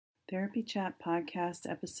Therapy Chat Podcast,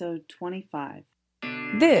 episode 25.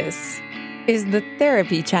 This is the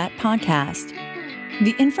Therapy Chat Podcast.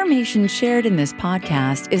 The information shared in this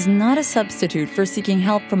podcast is not a substitute for seeking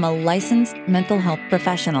help from a licensed mental health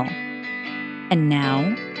professional. And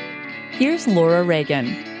now, here's Laura Reagan,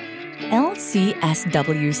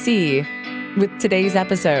 LCSWC, with today's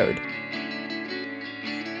episode.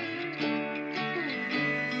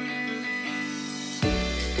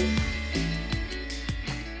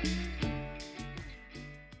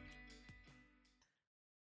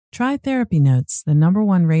 Try Therapy Notes, the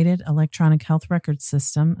 #1 rated electronic health record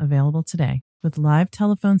system available today. With live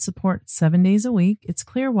telephone support 7 days a week, it's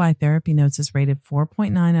clear why Therapy Notes is rated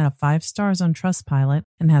 4.9 out of 5 stars on Trustpilot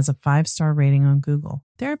and has a 5-star rating on Google.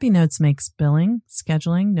 Therapy Notes makes billing,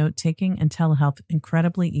 scheduling, note-taking, and telehealth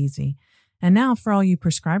incredibly easy. And now, for all you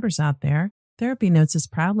prescribers out there, Therapy Notes is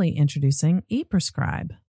proudly introducing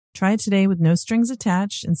ePrescribe. Try it today with no strings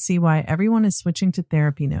attached and see why everyone is switching to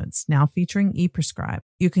Therapy Notes, now featuring ePrescribe.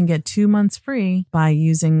 You can get 2 months free by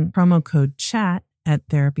using promo code CHAT at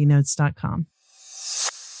therapynotes.com.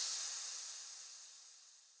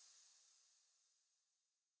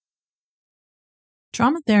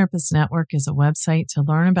 Trauma Therapist Network is a website to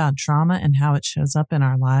learn about trauma and how it shows up in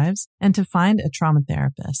our lives and to find a trauma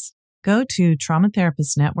therapist. Go to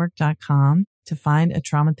traumatherapistnetwork.com to find a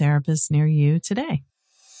trauma therapist near you today.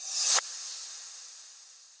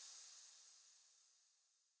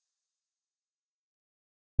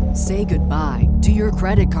 Say goodbye to your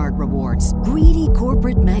credit card rewards. Greedy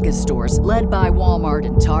corporate mega stores, led by Walmart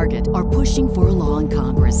and Target, are pushing for a law in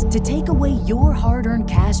Congress to take away your hard-earned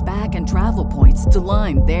cash back and travel points to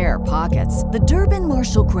line their pockets. The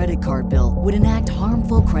Durbin-Marshall credit card bill would enact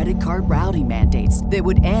harmful credit card routing mandates that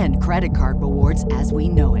would end credit card rewards as we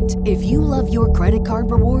know it. If you love your credit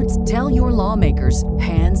card rewards, tell your lawmakers,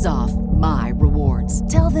 hands off my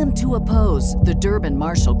rewards. Tell them to oppose the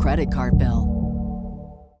Durbin-Marshall credit card bill.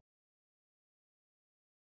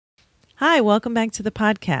 Hi, welcome back to the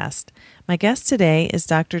podcast. My guest today is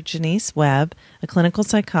Dr. Janice Webb, a clinical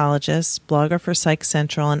psychologist, blogger for Psych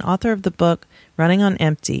Central, and author of the book Running on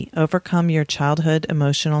Empty: Overcome Your Childhood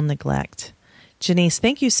Emotional Neglect. Janice,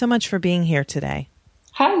 thank you so much for being here today.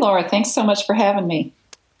 Hi, Laura. Thanks so much for having me.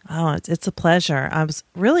 Oh, it's a pleasure. I was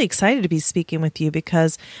really excited to be speaking with you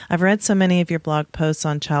because I've read so many of your blog posts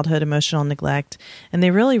on childhood emotional neglect, and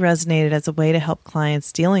they really resonated as a way to help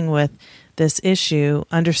clients dealing with this issue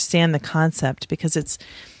understand the concept, because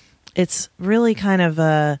it's really kind of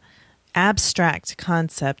a abstract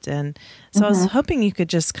concept. And so I was hoping you could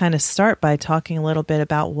just kind of start by talking a little bit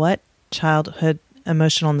about what childhood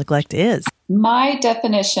emotional neglect is. My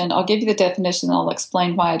definition, I'll give you the definition and I'll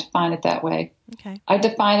explain why I define it that way. Okay. I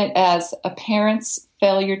define it as a parent's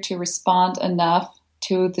failure to respond enough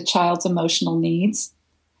to the child's emotional needs.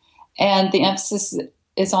 And the emphasis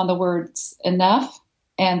is on the words enough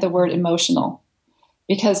and the word emotional,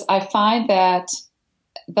 because I find that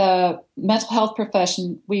the mental health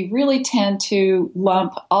profession, we really tend to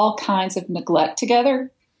lump all kinds of neglect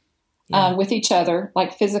together with each other,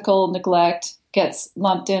 like physical neglect gets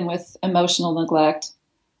lumped in with emotional neglect,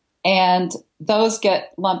 and those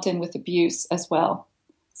get lumped in with abuse as well.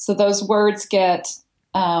 So those words get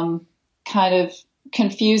kind of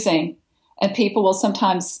confusing, and people will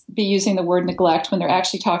sometimes be using the word neglect when they're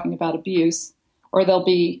actually talking about abuse, or they'll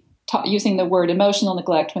be using the word emotional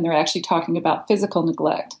neglect when they're actually talking about physical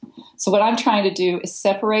neglect. So what I'm trying to do is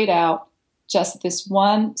separate out just this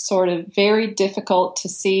one sort of very difficult to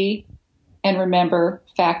see and remember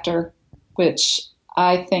factor, which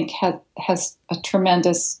I think has a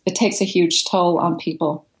tremendous, it takes a huge toll on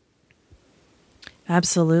people.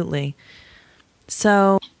 Absolutely.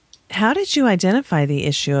 So how did you identify the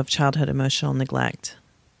issue of childhood emotional neglect?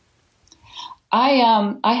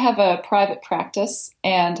 I have a private practice,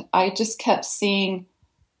 and I just kept seeing,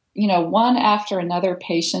 one after another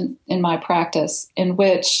patient in my practice in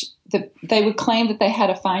which they would claim that they had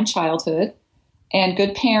a fine childhood and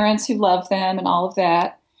good parents who loved them and all of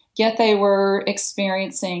that, yet they were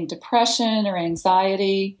experiencing depression or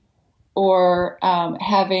anxiety or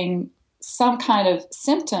having some kind of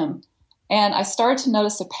symptom. And I started to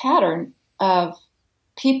notice a pattern of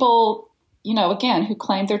people, again, who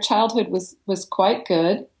claimed their childhood was quite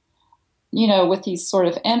good, with these sort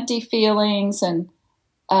of empty feelings and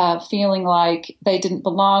feeling like they didn't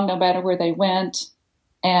belong no matter where they went,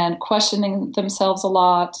 and questioning themselves a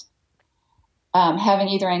lot, having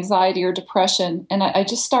either anxiety or depression. And I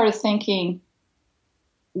just started thinking,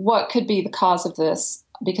 what could be the cause of this?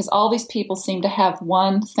 Because all these people seem to have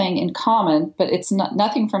one thing in common, but it's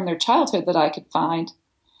nothing from their childhood that I could find.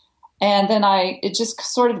 And then it just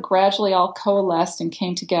sort of gradually all coalesced and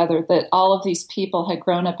came together that all of these people had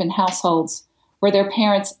grown up in households where their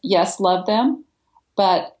parents, yes, loved them,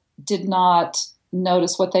 but did not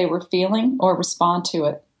notice what they were feeling or respond to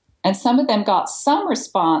it. And some of them got some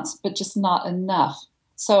response, but just not enough.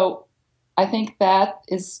 So I think that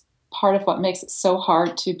is part of what makes it so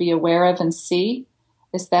hard to be aware of and see,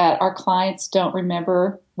 is that our clients don't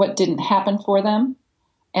remember what didn't happen for them,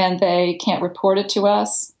 and they can't report it to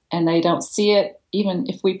us, and they don't see it. Even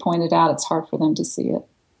if we point it out, it's hard for them to see it.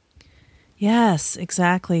 Yes,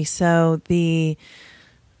 exactly. So the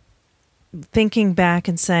thinking back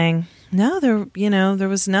and saying, no, there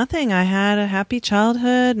was nothing. I had a happy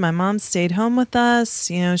childhood. My mom stayed home with us.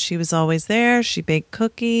 She was always there. She baked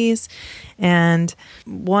cookies. And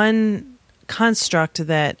one construct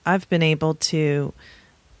that I've been able to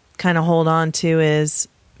kind of hold on to is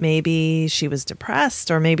maybe she was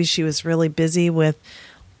depressed, or maybe she was really busy with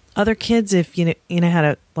other kids if had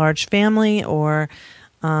a large family, or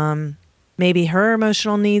maybe her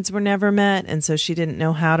emotional needs were never met, and so she didn't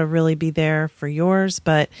know how to really be there for yours.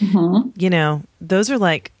 But, those are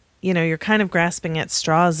like, you're kind of grasping at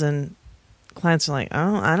straws, and clients are like,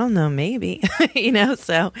 oh, I don't know, maybe,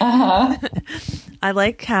 so I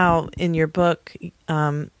like how in your book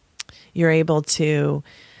you're able to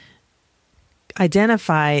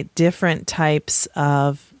identify different types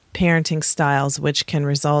of parenting styles, which can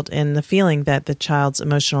result in the feeling that the child's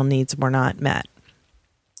emotional needs were not met.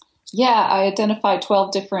 Yeah, I identified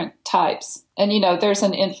 12 different types. And, there's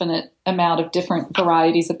an infinite amount of different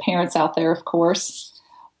varieties of parents out there, of course.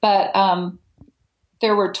 But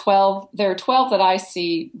there are 12 that I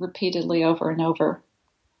see repeatedly over and over.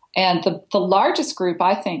 And the largest group,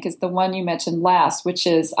 I think, is the one you mentioned last, which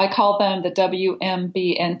is, I call them the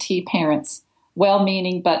WMBNT parents,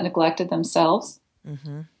 well-meaning but neglected themselves.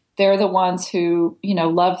 Mm-hmm. They're the ones who,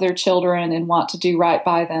 love their children and want to do right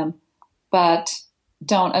by them, but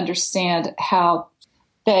don't understand how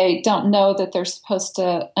they don't know that they're supposed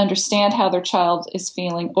to understand how their child is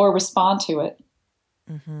feeling or respond to it.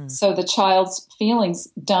 Mm-hmm. So the child's feelings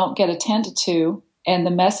don't get attended to. And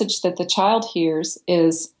the message that the child hears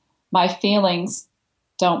is, my feelings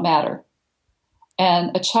don't matter.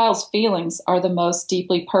 And a child's feelings are the most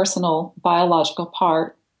deeply personal biological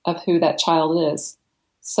part of who that child is.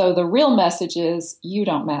 So the real message is, you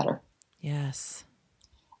don't matter. Yes.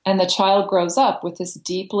 And the child grows up with this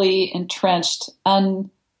deeply entrenched,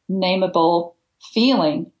 unnameable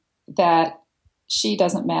feeling that she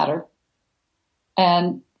doesn't matter.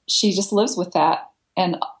 And she just lives with that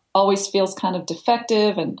and always feels kind of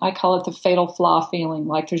defective. And I call it the fatal flaw feeling,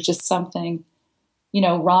 like there's just something,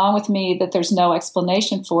 wrong with me that there's no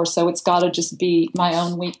explanation for. So it's got to just be my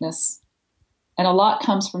own weakness. And a lot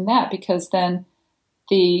comes from that, because then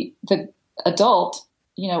the adult,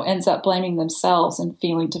 ends up blaming themselves and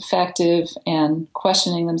feeling defective and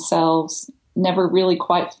questioning themselves, never really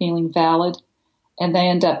quite feeling valid. And they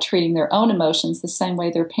end up treating their own emotions the same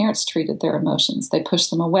way their parents treated their emotions. They push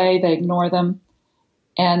them away, they ignore them,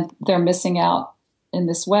 and they're missing out in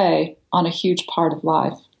this way on a huge part of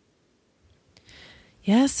life.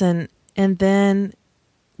 Yes, and then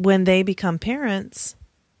when they become parents,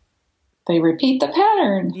 they repeat the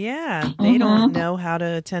pattern. Yeah, they don't know how to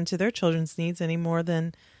attend to their children's needs any more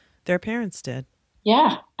than their parents did.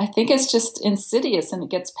 Yeah, I think it's just insidious, and it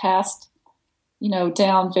gets passed,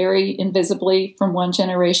 down very invisibly from one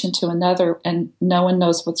generation to another, and no one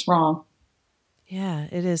knows what's wrong. Yeah,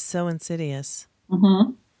 it is so insidious.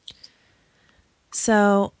 Mm-hmm.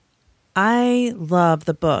 So I love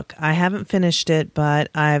the book. I haven't finished it, but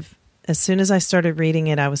as soon as I started reading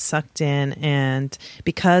it, I was sucked in. And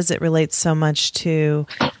because it relates so much to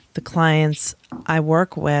the clients I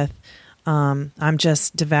work with, I'm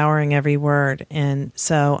just devouring every word. And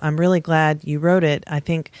so I'm really glad you wrote it. I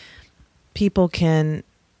think people can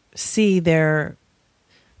see their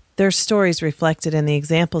stories reflected in the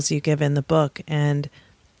examples you give in the book. And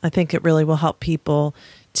I think it really will help people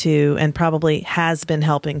to, and probably has been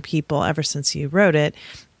helping people ever since you wrote it,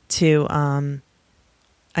 to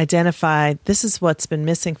identify, this is what's been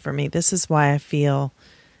missing for me. This is why I feel,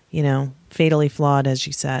 fatally flawed, as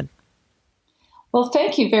you said. Well,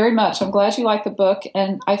 thank you very much. I'm glad you like the book.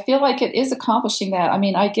 And I feel like it is accomplishing that. I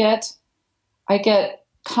mean, I get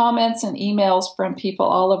comments and emails from people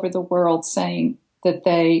all over the world saying that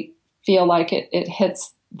they feel like it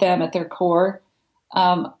hits them at their core.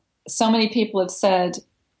 So many people have said,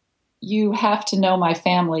 you have to know my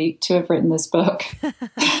family to have written this book.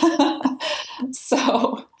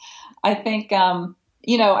 So I think,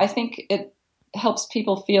 I think it helps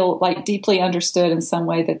people feel like deeply understood in some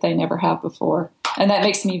way that they never have before. And that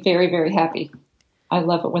makes me very, very happy. I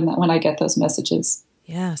love it when I get those messages.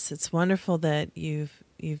 Yes, it's wonderful that you've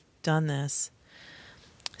done this.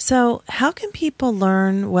 So how can people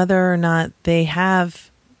learn whether or not they have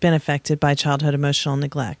been affected by childhood emotional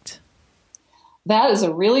neglect? That is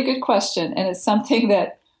a really good question. And it's something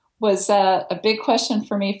that was a big question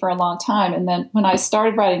for me for a long time. And then when I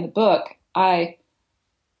started writing the book, I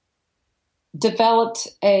developed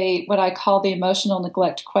what I call the emotional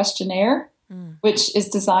neglect questionnaire, which is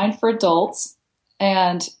designed for adults.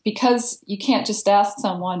 And because you can't just ask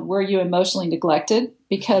someone, were you emotionally neglected?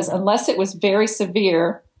 Because unless it was very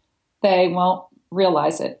severe, they won't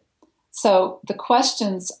realize it. So the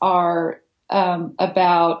questions are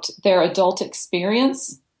about their adult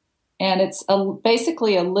experience. And it's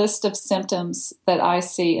basically a list of symptoms that I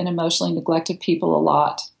see in emotionally neglected people a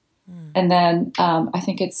lot. And then I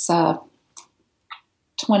think it's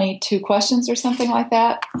 22 questions or something like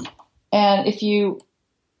that. And if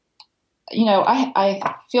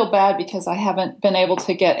I feel bad because I haven't been able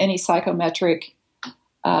to get any psychometric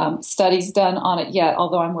studies done on it yet,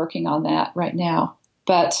 although I'm working on that right now.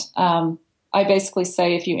 But I basically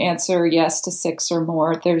say if you answer yes to 6 or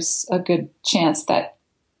more, there's a good chance that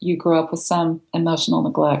you grew up with some emotional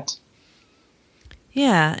neglect.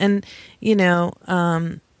 Yeah. And,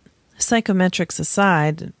 psychometrics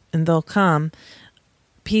aside, and they'll come,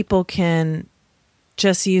 people can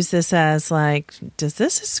just use this as like, does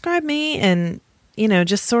this describe me? And,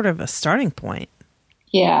 just sort of a starting point.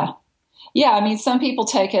 Yeah. Yeah. I mean, some people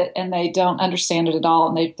take it and they don't understand it at all.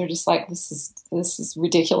 And they're just like, this is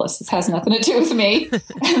ridiculous. This has nothing to do with me.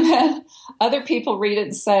 And then other people read it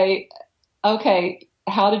and say, okay,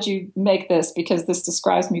 how did you make this? Because this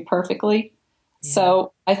describes me perfectly. Yeah.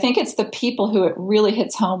 So I think it's the people who it really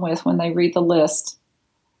hits home with when they read the list.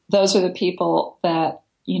 Those are the people that,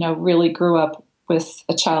 really grew up with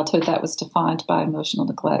a childhood that was defined by emotional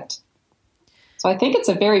neglect. So I think it's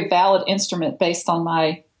a very valid instrument based on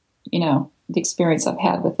my, the experience I've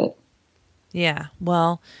had with it. Yeah.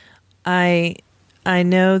 Well, I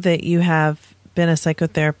know that you have been a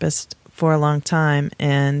psychotherapist for a long time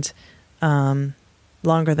and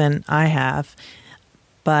longer than I have,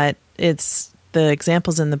 but it's the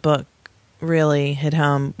examples in the book really hit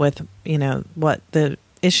home with, what the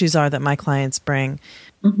issues are that my clients bring.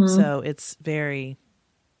 Mm-hmm. So it's very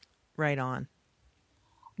right on.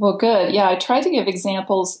 Well, good. Yeah, I tried to give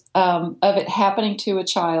examples of it happening to a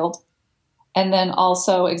child, and then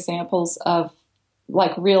also examples of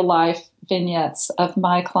like real life vignettes of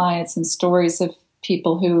my clients and stories of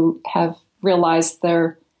people who have realized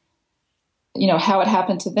their, how it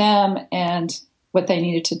happened to them and what they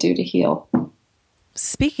needed to do to heal.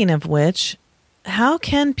 Speaking of which, how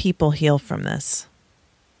can people heal from this?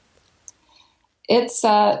 It's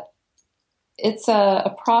a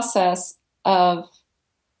process of,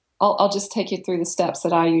 I'll just take you through the steps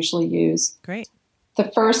that I usually use. Great.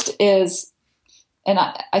 The first is, and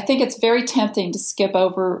I think it's very tempting to skip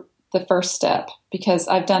over the first step because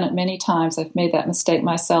I've done it many times. I've made that mistake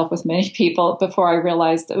myself with many people before I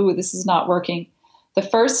realized, this is not working. The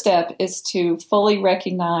first step is to fully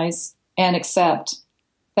recognize and accept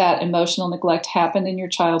that emotional neglect happened in your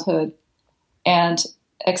childhood and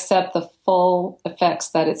accept the full effects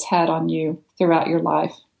that it's had on you throughout your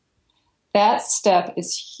life. That step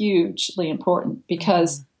is hugely important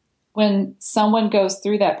because when someone goes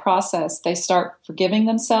through that process, they start forgiving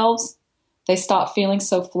themselves. They stop feeling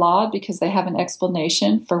so flawed because they have an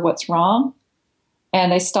explanation for what's wrong.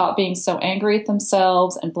 And they stop being so angry at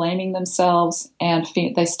themselves and blaming themselves. And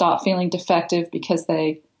they stop feeling defective because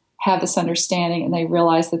they have this understanding and they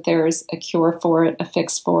realize that there is a cure for it, a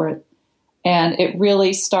fix for it. And it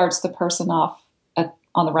really starts the person off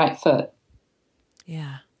on the right foot.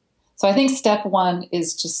 Yeah. So I think step 1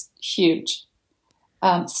 is just huge.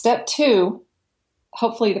 Step 2,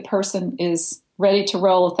 hopefully the person is ready to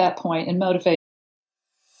roll at that point and motivate.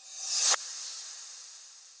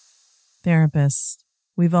 Therapist,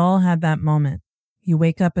 we've all had that moment. You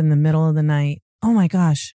wake up in the middle of the night. Oh my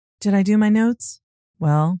gosh, did I do my notes?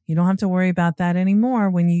 Well, you don't have to worry about that anymore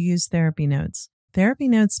when you use Therapy Notes. Therapy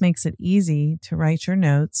Notes makes it easy to write your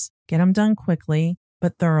notes, get them done quickly,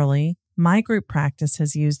 but thoroughly. My group practice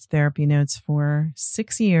has used Therapy Notes for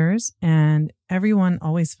 6 years, and everyone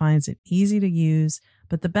always finds it easy to use.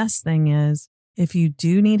 But the best thing is, if you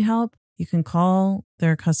do need help, you can call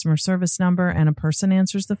their customer service number and a person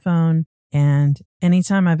answers the phone. And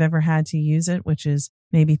anytime I've ever had to use it, which is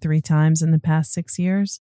maybe 3 times in the past 6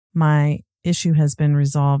 years, my issue has been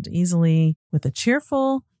resolved easily with a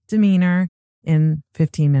cheerful demeanor in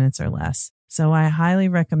 15 minutes or less. So I highly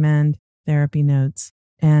recommend Therapy Notes.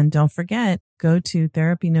 And don't forget, Go to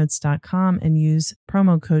therapynotes.com and use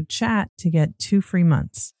promo code CHAT to get 2 free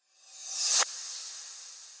months.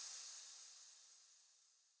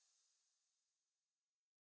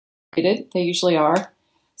 They usually are.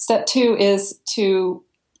 Step 2 is to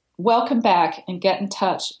welcome back and get in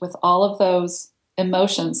touch with all of those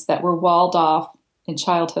emotions that were walled off in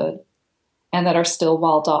childhood and that are still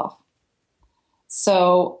walled off.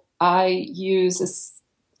 So I use this,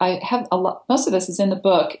 I have a lot, most of this is in the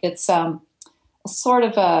book. It's a sort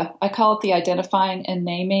of I call it the identifying and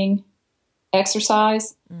naming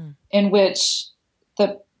exercise, in which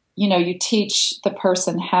you teach the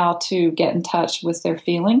person how to get in touch with their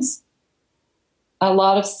feelings. A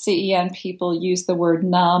lot of CEN people use the word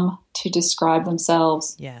numb to describe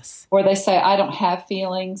themselves. Yes. Or they say, I don't have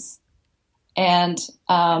feelings. And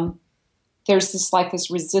there's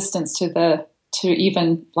this resistance to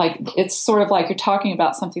even, like, it's sort of like you're talking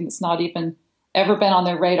about something that's not even ever been on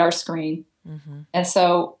their radar screen. Mm-hmm. And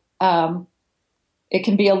so it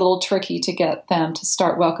can be a little tricky to get them to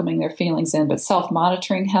start welcoming their feelings in, but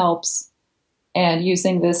self-monitoring helps, and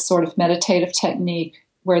using this sort of meditative technique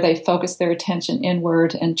where they focus their attention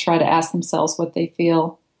inward and try to ask themselves what they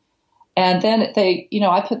feel. And then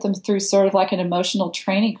I put them through sort of like an emotional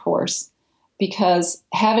training course, because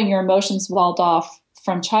having your emotions walled off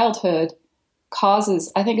from childhood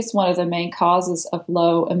I think it's one of the main causes of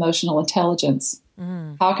low emotional intelligence.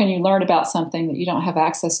 Mm. How can you learn about something that you don't have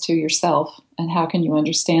access to yourself, and how can you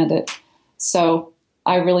understand it? So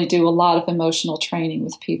I really do a lot of emotional training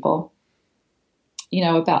with people,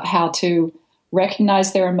 about how to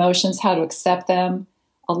recognize their emotions, how to accept them.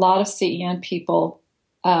 A lot of CEN people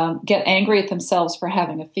get angry at themselves for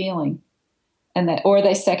having a feeling, or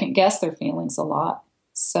they second guess their feelings a lot.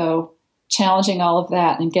 So challenging all of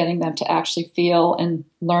that and getting them to actually feel and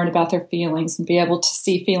learn about their feelings and be able to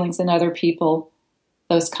see feelings in other people,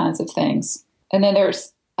 those kinds of things. And then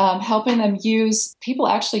there's helping them people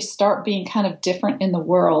actually start being kind of different in the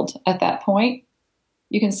world at that point.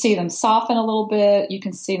 You can see them soften a little bit. You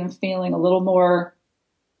can see them feeling a little more,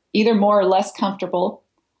 either more or less comfortable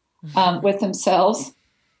with themselves.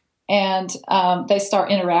 And they start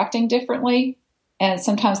interacting differently. And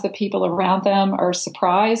sometimes the people around them are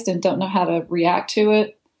surprised and don't know how to react to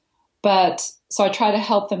it. So I try to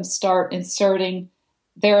help them start inserting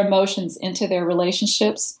their emotions into their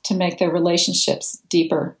relationships to make their relationships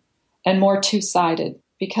deeper and more two-sided,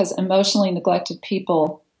 because emotionally neglected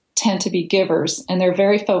people tend to be givers, and they're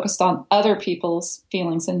very focused on other people's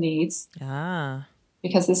feelings and needs.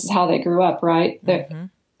 Because this is how they grew up, right? Mm-hmm.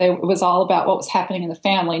 It was all about what was happening in the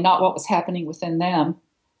family, not what was happening within them.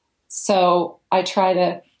 So I try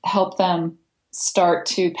to help them start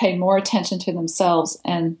to pay more attention to themselves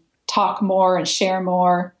and talk more and share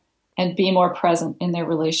more and be more present in their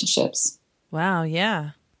relationships. Wow,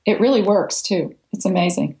 yeah. It really works too. It's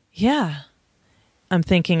amazing. Yeah. I'm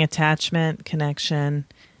thinking attachment, connection.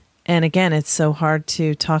 And again, it's so hard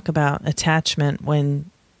to talk about attachment when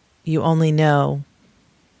you only know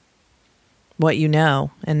what you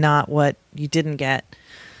know and not what you didn't get.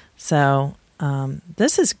 So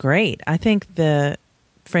this is great. I think the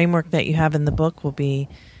framework that you have in the book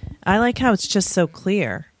I like how it's just so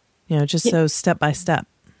clear, so step by step.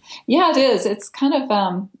 Yeah, it is. It's kind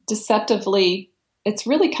of deceptively, it's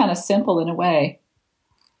really kind of simple in a way,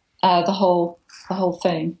 the whole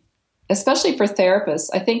thing, especially for therapists.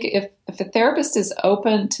 I think if a therapist is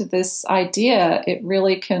open to this idea, it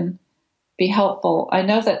really can be helpful. I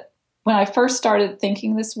know that when I first started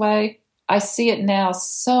thinking this way, I see it now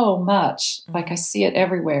so much. Like I see it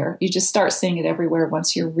everywhere. You just start seeing it everywhere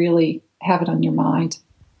once you really have it on your mind.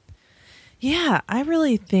 Yeah, I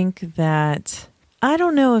really think that, I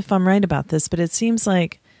don't know if I'm right about this, but it seems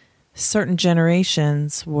like certain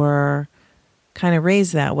generations were kind of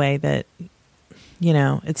raised that way, that,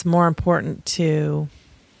 it's more important to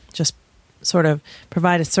just sort of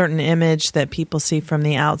provide a certain image that people see from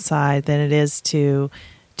the outside than it is to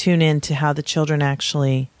tune into how the children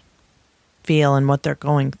actually feel and what they're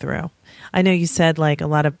going through. I know you said like a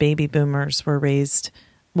lot of baby boomers were raised,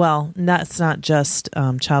 well, that's not just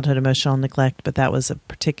childhood emotional neglect, but that was a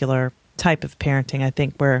particular type of parenting, I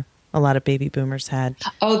think, where a lot of baby boomers had.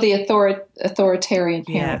 Oh, the authoritarian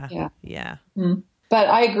parent. Yeah. Mm-hmm. But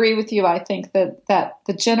I agree with you. I think that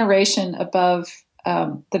the generation above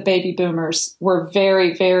the baby boomers were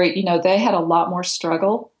very, very, they had a lot more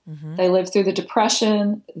struggle. Mm-hmm. They lived through the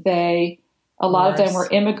Depression. A lot of them were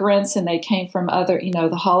immigrants, and they came from other,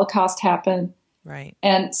 the Holocaust happened. Right.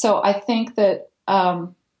 And so I think that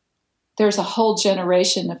there's a whole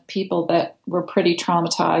generation of people that were pretty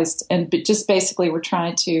traumatized and just basically were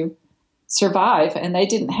trying to survive, and they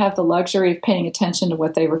didn't have the luxury of paying attention to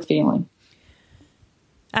what they were feeling.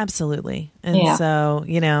 Absolutely. And so,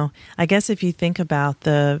 I guess if you think about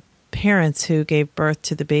the parents who gave birth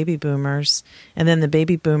to the baby boomers, and then the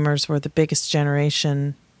baby boomers were the biggest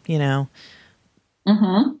generation,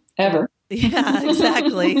 Ever. Yeah,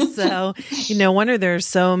 exactly. So, no wonder there's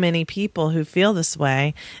so many people who feel this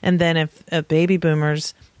way. And then if baby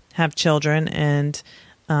boomers have children and,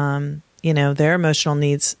 their emotional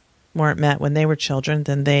needs weren't met when they were children,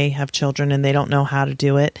 then they have children and they don't know how to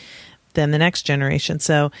do it, then the next generation.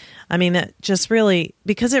 So, that just really,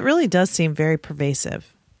 because it really does seem very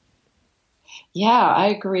pervasive. Yeah, I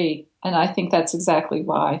agree. And I think that's exactly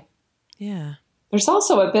why. Yeah. There's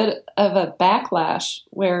also a bit of a backlash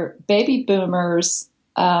where baby boomers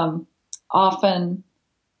often,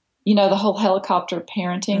 the whole helicopter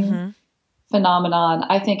parenting phenomenon,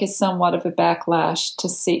 I think is somewhat of a backlash to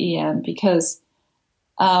CEN because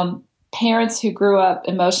parents who grew up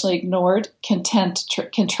emotionally ignored can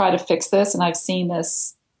try to fix this. And I've seen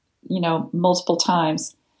this, multiple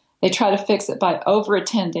times. They try to fix it by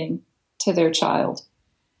over-attending to their child.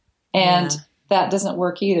 And that doesn't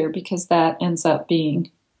work either because that ends up being,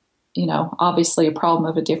 obviously a problem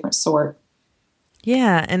of a different sort.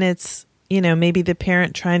 Yeah. And it's, maybe the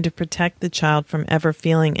parent trying to protect the child from ever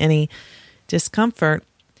feeling any discomfort.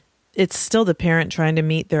 It's still the parent trying to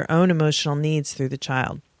meet their own emotional needs through the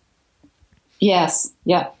child. Yes.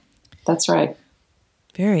 Yeah, that's right.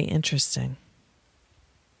 Very interesting.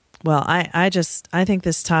 Well, I think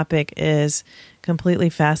this topic is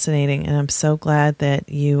completely fascinating, and I'm so glad that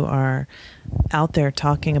you are out there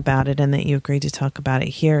talking about it and that you agreed to talk about it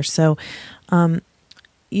here. So,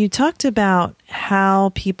 you talked about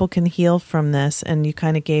how people can heal from this, and you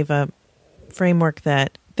kind of gave a framework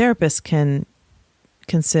that therapists can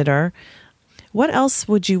consider. What else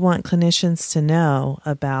would you want clinicians to know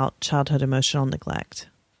about childhood emotional neglect?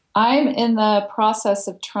 I'm in the process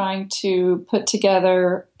of trying to put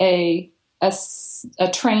together a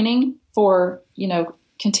training for,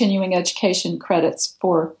 continuing education credits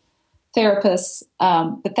for therapists.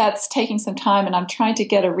 But that's taking some time, and I'm trying to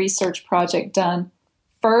get a research project done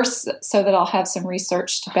first so that I'll have some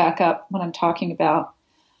research to back up what I'm talking about.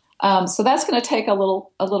 So that's going to take a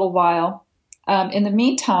little while. In the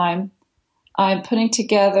meantime, I'm putting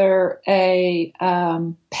together a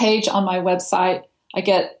page on my website. I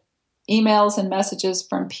get emails and messages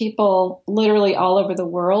from people literally all over the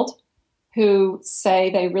world who say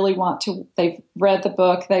they've read the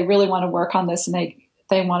book, they really want to work on this, and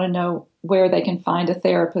they want to know where they can find a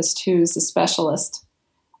therapist who's a specialist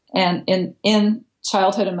and in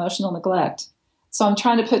childhood emotional neglect. So I'm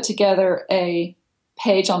trying to put together a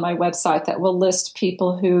page on my website that will list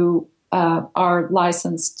people who are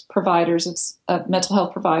licensed providers of mental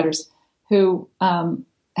health providers who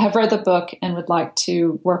have read the book and would like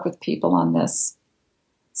to work with people on this.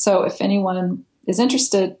 So if anyone is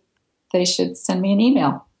interested, they should send me an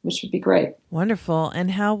email, which would be great. Wonderful.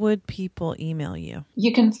 And how would people email you?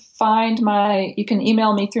 You can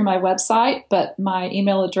email me through my website, but my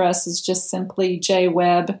email address is just simply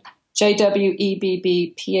jwebb,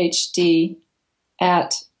 JWEBB, PhD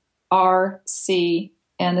 @RCN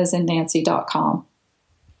as in Nancy.com.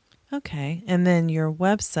 Okay. And then your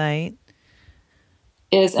website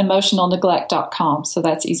is emotionalneglect.com. So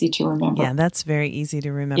that's easy to remember. Yeah, that's very easy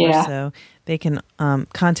to remember. Yeah. So they can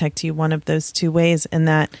contact you one of those two ways. And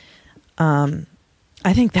that,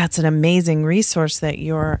 I think that's an amazing resource that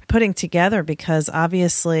you're putting together because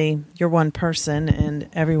obviously you're one person and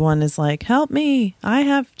everyone is like, help me. I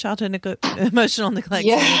have childhood emotional neglect.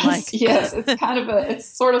 Yes, yes. It's kind of it's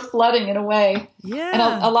sort of flooding in a way. Yeah. And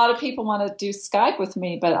a lot of people want to do Skype with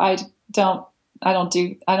me, but I don't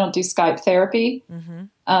do Skype therapy.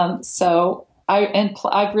 Mm-hmm. So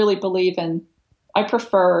I really believe I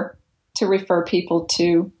prefer to refer people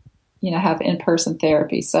to, have in-person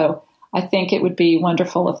therapy. So I think it would be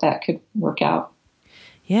wonderful if that could work out.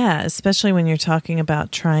 Yeah, especially when you're talking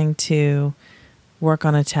about trying to work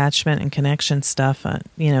on attachment and connection stuff. That's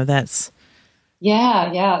the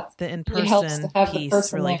in-person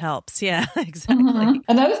piece really helps. Yeah, exactly. Mm-hmm.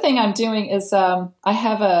 Another thing I'm doing is I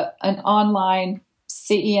have an online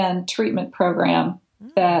CEN treatment program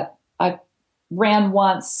that I ran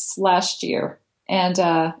once last year, and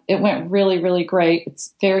it went really, really great.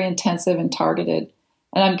 It's very intensive and targeted.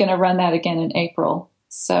 And I'm going to run that again in April.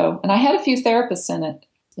 So, and I had a few therapists in it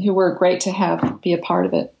who were great to be a part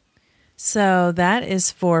of it. So that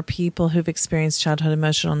is for people who've experienced childhood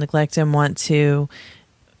emotional neglect and want to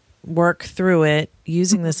work through it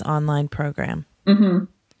using this online program. Mm-hmm.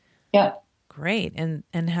 Yeah. Great.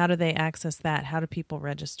 And how do they access that? How do people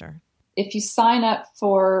register? If you sign up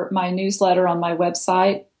for my newsletter on my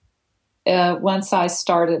website, once I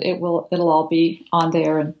start it, it'll all be on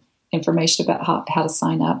there and information about how to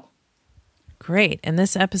sign up. Great. And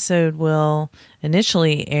this episode will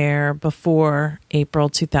initially air before April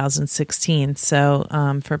 2016.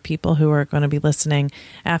 So for people who are going to be listening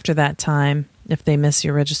after that time, if they miss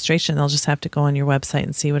your registration, they'll just have to go on your website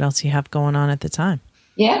and see what else you have going on at the time.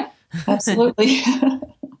 Yeah, absolutely.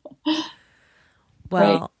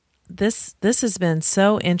 Well, this has been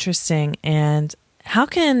so interesting. And how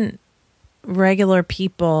can regular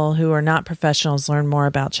people who are not professionals learn more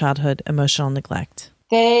about childhood emotional neglect?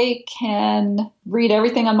 They can read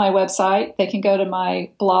everything on my website. They can go to my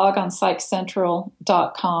blog on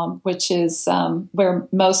psychcentral.com, which is where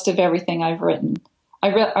most of everything I've written.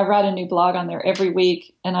 I write a new blog on there every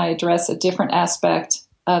week, and I address a different aspect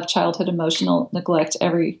of childhood emotional neglect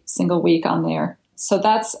every single week on there. So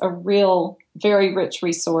that's a real, very rich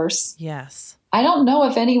resource. Yes. I don't know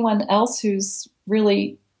of anyone else who's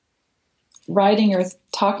really writing or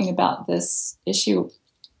talking about this issue.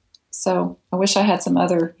 So I wish I had some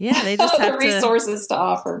other they just have resources to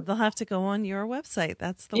offer. They'll have to go on your website.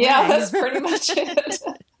 That's the way. Yeah, that's pretty much it.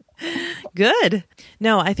 Good.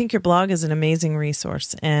 No, I think your blog is an amazing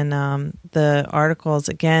resource. And the articles,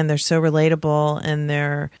 again, they're so relatable and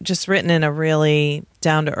they're just written in a really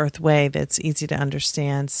down-to-earth way that's easy to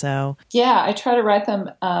understand. So yeah, I try to write them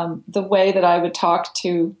the way that I would talk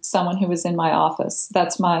to someone who was in my office.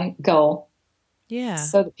 That's my goal. Yeah.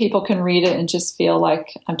 So that people can read it and just feel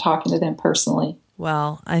like I'm talking to them personally.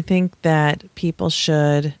 Well, I think that people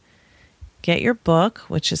should get your book,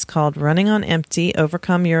 which is called Running on Empty,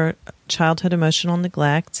 Overcome Your Childhood Emotional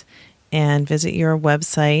Neglect, and visit your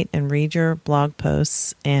website and read your blog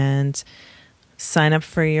posts and sign up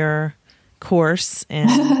for your course and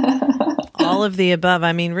all of the above.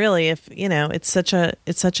 I mean, really, if it's such a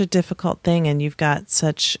difficult thing and you've got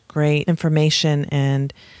such great information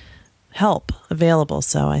and help available.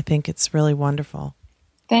 So I think it's really wonderful.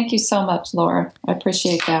 Thank you so much, Laura. I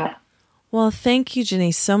appreciate that. Well, thank you,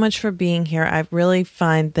 Janice, so much for being here. I really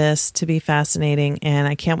find this to be fascinating, and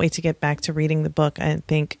I can't wait to get back to reading the book. I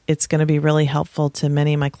think it's going to be really helpful to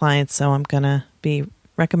many of my clients, so I'm going to be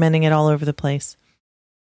recommending it all over the place.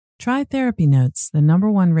 Try Therapy Notes, the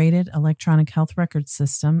 #1 rated electronic health record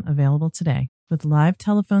system, available today. With live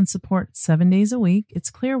telephone support 7 days a week, it's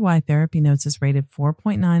clear why Therapy Notes is rated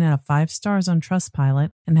 4.9 out of 5 stars on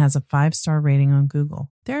Trustpilot and has a 5-star rating on Google.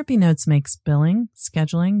 Therapy Notes makes billing,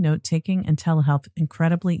 scheduling, note-taking, and telehealth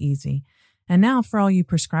incredibly easy. And now, for all you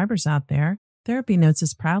prescribers out there, Therapy Notes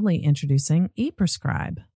is proudly introducing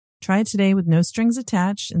ePrescribe. Try it today with no strings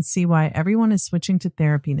attached and see why everyone is switching to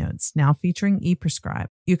Therapy Notes, now featuring ePrescribe.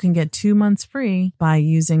 You can get 2 months free by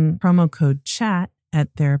using promo code CHAT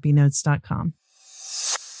at therapynotes.com.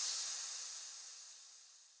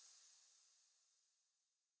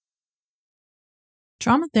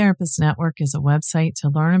 Trauma Therapist Network is a website to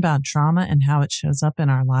learn about trauma and how it shows up in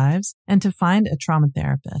our lives and to find a trauma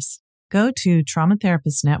therapist. Go to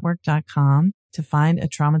traumatherapistnetwork.com to find a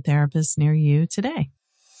trauma therapist near you today.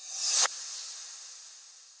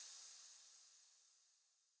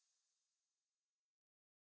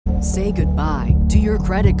 Say goodbye to your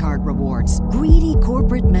credit card rewards. Greedy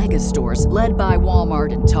corporate mega stores, led by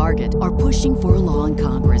Walmart and Target, are pushing for a law in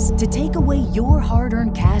Congress to take away your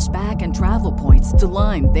hard-earned cash back and travel points to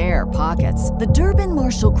line their pockets. The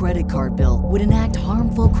Durbin-Marshall credit card bill would enact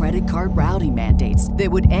harmful credit card routing mandates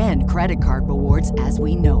that would end credit card rewards as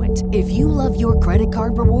we know it. If you love your credit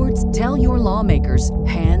card rewards, tell your lawmakers,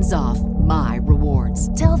 hands off my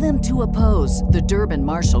rewards. Tell them to oppose the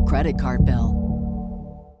Durbin-Marshall credit card bill.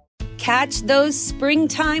 Catch those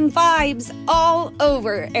springtime vibes all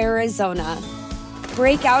over Arizona.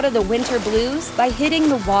 Break out of the winter blues by hitting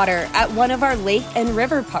the water at one of our lake and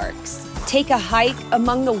river parks. Take a hike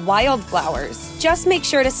among the wildflowers. Just make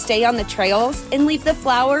sure to stay on the trails and leave the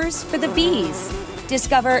flowers for the bees.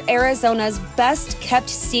 Discover Arizona's best kept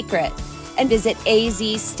secret and visit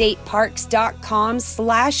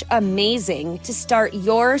azstateparks.com/amazing to start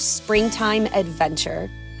your springtime adventure.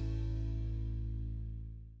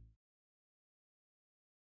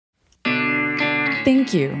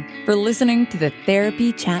 Thank you for listening to the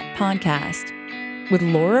Therapy Chat Podcast with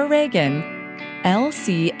Laura Reagan,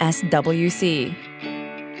 LCSWC.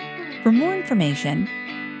 For more information,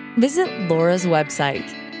 visit Laura's website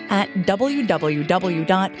at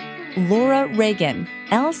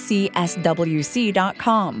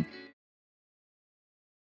www.laurareaganlcswc.com.